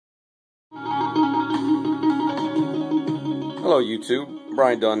Hello YouTube,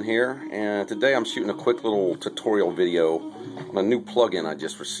 Brian Dunn here, and today I'm shooting a quick little tutorial video on a new plugin I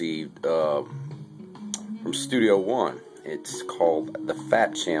just received from Studio One. It's called the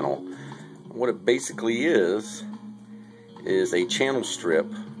Fat Channel. What it basically is a channel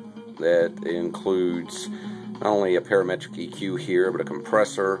strip that includes not only a parametric EQ here, but a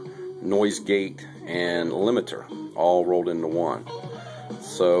compressor, noise gate, and limiter all rolled into one.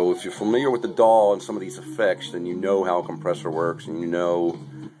 So if you're familiar with the DAW and some of these effects, then you know how a compressor works, and you know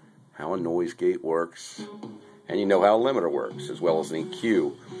how a noise gate works, and you know how a limiter works, as well as an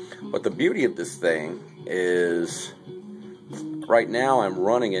EQ. But the beauty of this thing is, right now I'm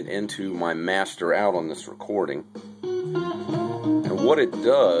running it into my master out on this recording. And what it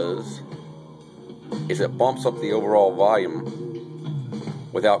does is it bumps up the overall volume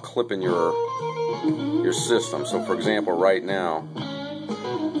without clipping your system. So for example, right now,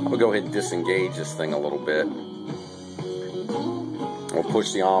 I'll go ahead and disengage this thing a little bit. We'll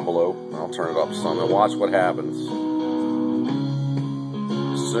push the envelope, and I'll turn it up some, and watch what happens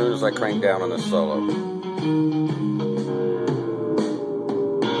as soon as I crank down on the solo.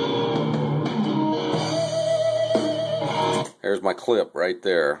 There's my clip right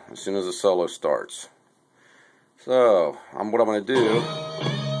there, as soon as the solo starts. So, what I'm going to do,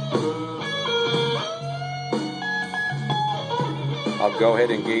 I'll go ahead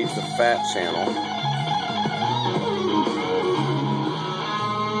and engage the Fat Channel.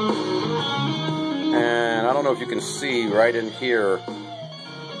 And I don't know if you can see right in here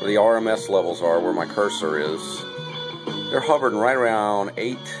where the RMS levels are, where my cursor is. They're hovering right around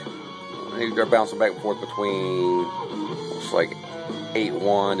 8. They're bouncing back and forth between, looks like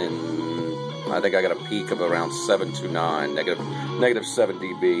 8.1 and I think I got a peak of around 7.29, negative 7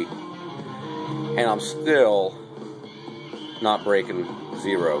 dB. And I'm still not breaking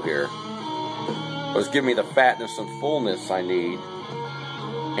zero here. But it's giving me the fatness and fullness I need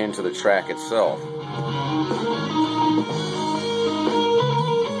into the track itself.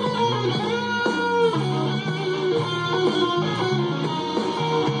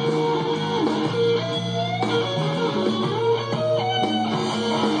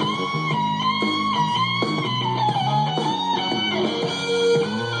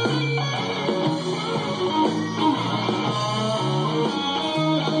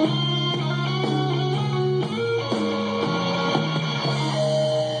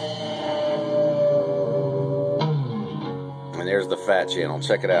 And there's the Fat Channel.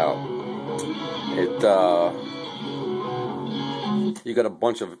 Check it out. You got a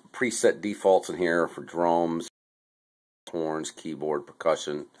bunch of preset defaults in here for drums, horns, keyboard,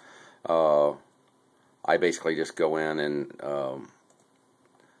 percussion. I basically just go in and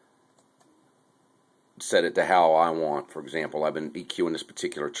set it to how I want. For example, I've been EQing this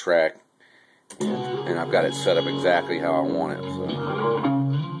particular track, and I've got it set up exactly how I want it. So.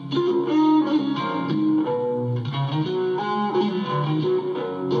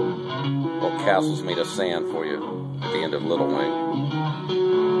 Castles made of sand for you at the end of Little Wing.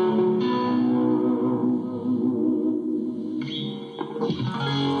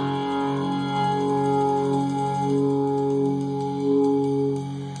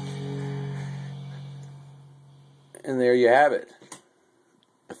 And there you have it.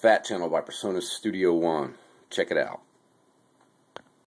 The Fat Channel by Presonus Studio One. Check it out.